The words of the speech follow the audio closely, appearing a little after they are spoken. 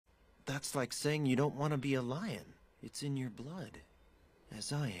that's like saying you don't want to be a lion. It's in your blood,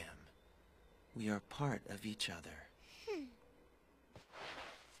 as I am. We are part of each other.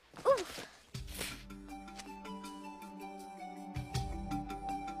 Oof.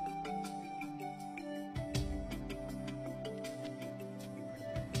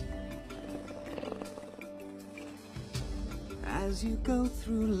 As you go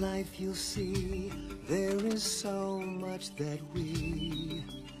through life, you'll see there is so much that we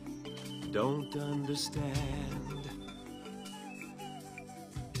don't understand.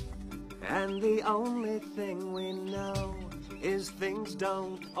 And the only thing we know is things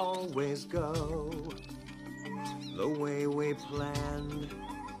don't always go the way we planned.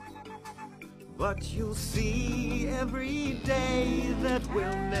 But you'll see every day that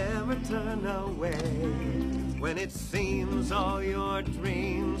we'll never turn away. When it seems all your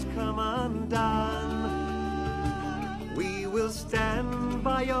dreams come undone, we will stand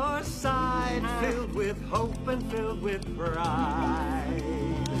by your side, filled with hope and filled with pride.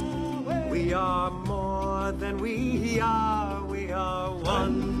 We are more than we are one. We are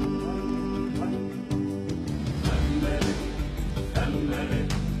one.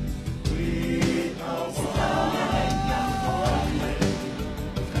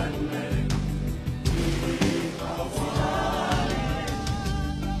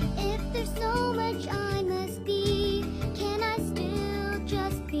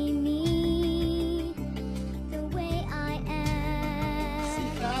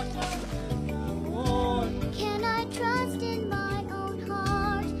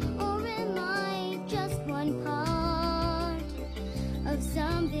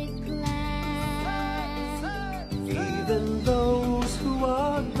 Even those who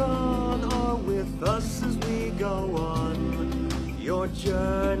are gone are with us as we go on. Your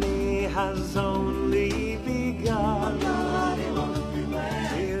journey has only begun.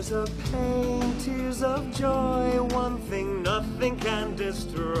 Tears of pain, tears of joy, one thing nothing can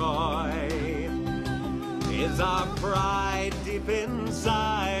destroy is our pride deep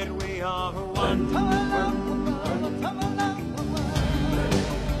inside. We are one.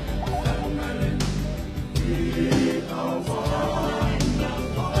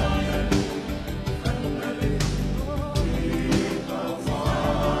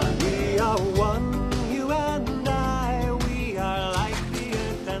 We are one, you and I. We are like the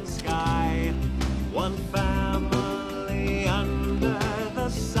earth and sky. One family under the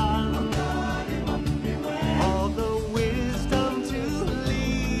sun. All the wisdom to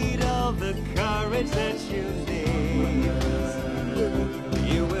lead, all the courage that you need,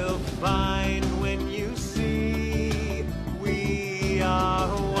 you will find when you see we are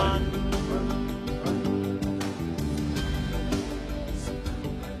one.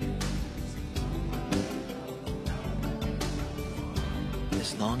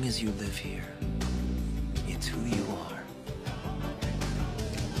 As long as you live here, it's who you are.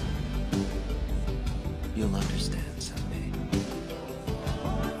 You'll understand.